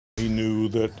He knew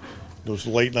that it was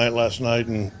late night last night,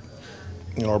 and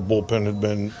our bullpen had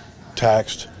been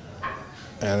taxed,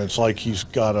 and it's like he's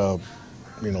got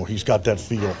that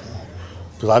feel.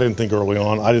 Because I didn't think early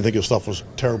on, I didn't think his stuff was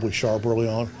terribly sharp early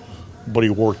on, but he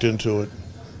worked into it,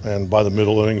 and by the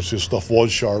middle innings, his stuff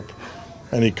was sharp,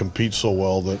 and he competes so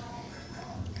well that,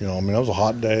 that was a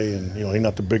hot day, and he's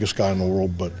not the biggest guy in the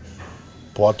world, but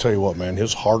boy, I'll tell you what, man,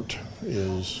 his heart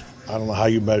is, I don't know how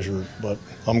you measure it, but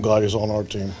I'm glad he's on our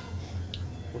team.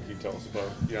 What can you tell us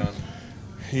about Jan?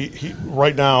 He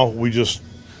right now,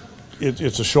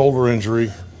 it's a shoulder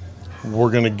injury.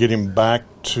 We're going to get him back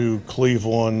to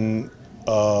Cleveland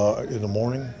in the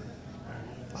morning.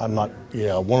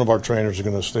 One of our trainers is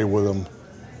going to stay with him.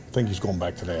 I think he's going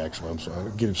back today, actually. I'm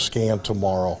sorry. Get him scanned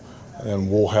tomorrow,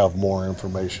 and we'll have more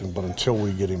information. But until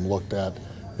we get him looked at,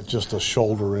 it's just a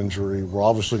shoulder injury. We're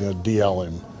obviously going to DL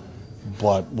him,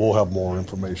 but we'll have more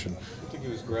information. You think he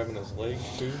was grabbing his leg,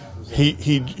 too?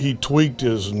 He tweaked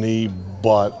his knee,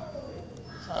 but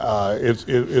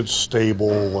it's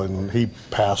stable, and he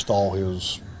passed all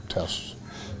his tests.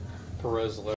 Perez left.